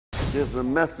There's a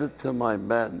method to my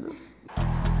madness.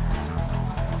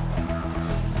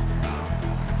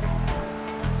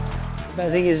 I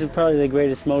think he's probably the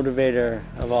greatest motivator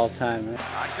of all time.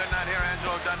 I could not hear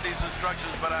Angelo Dundee's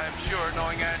instructions, but I am sure,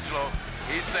 knowing Angelo,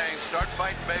 he's saying, start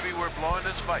fighting, baby, we're blowing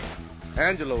this fight.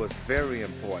 Angelo is very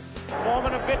important.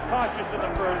 Foreman a bit cautious in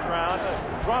the first round.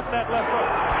 Drop that left hook.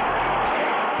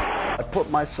 I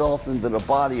put myself into the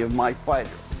body of my fighter.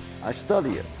 I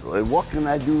study it. What can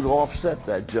I do to offset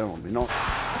that gentleman, you know?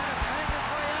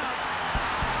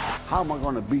 How am I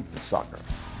going to beat the sucker?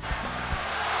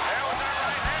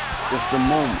 It's the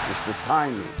moment, it's the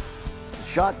timing. The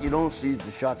shot you don't see is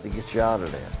the shot that gets you out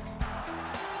of there.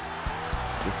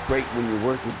 It's great when you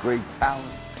work with great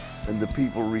talent and the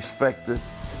people respect it.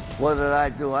 What did I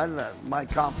do? My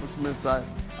accomplishments,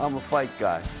 I'm a fight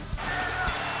guy.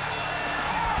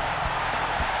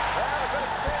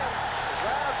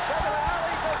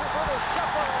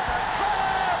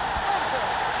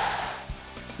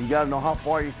 You gotta know how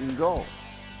far you can go.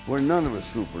 We're none of us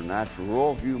supernatural, we're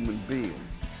all human beings.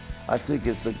 I think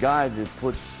it's a guy that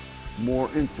puts more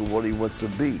into what he wants to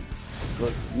be.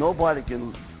 Because nobody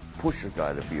can push a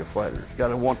guy to be a fighter. He's got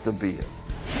to want to be it.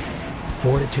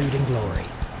 Fortitude and glory.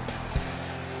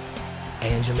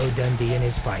 Angelo Dundee and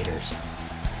his fighters.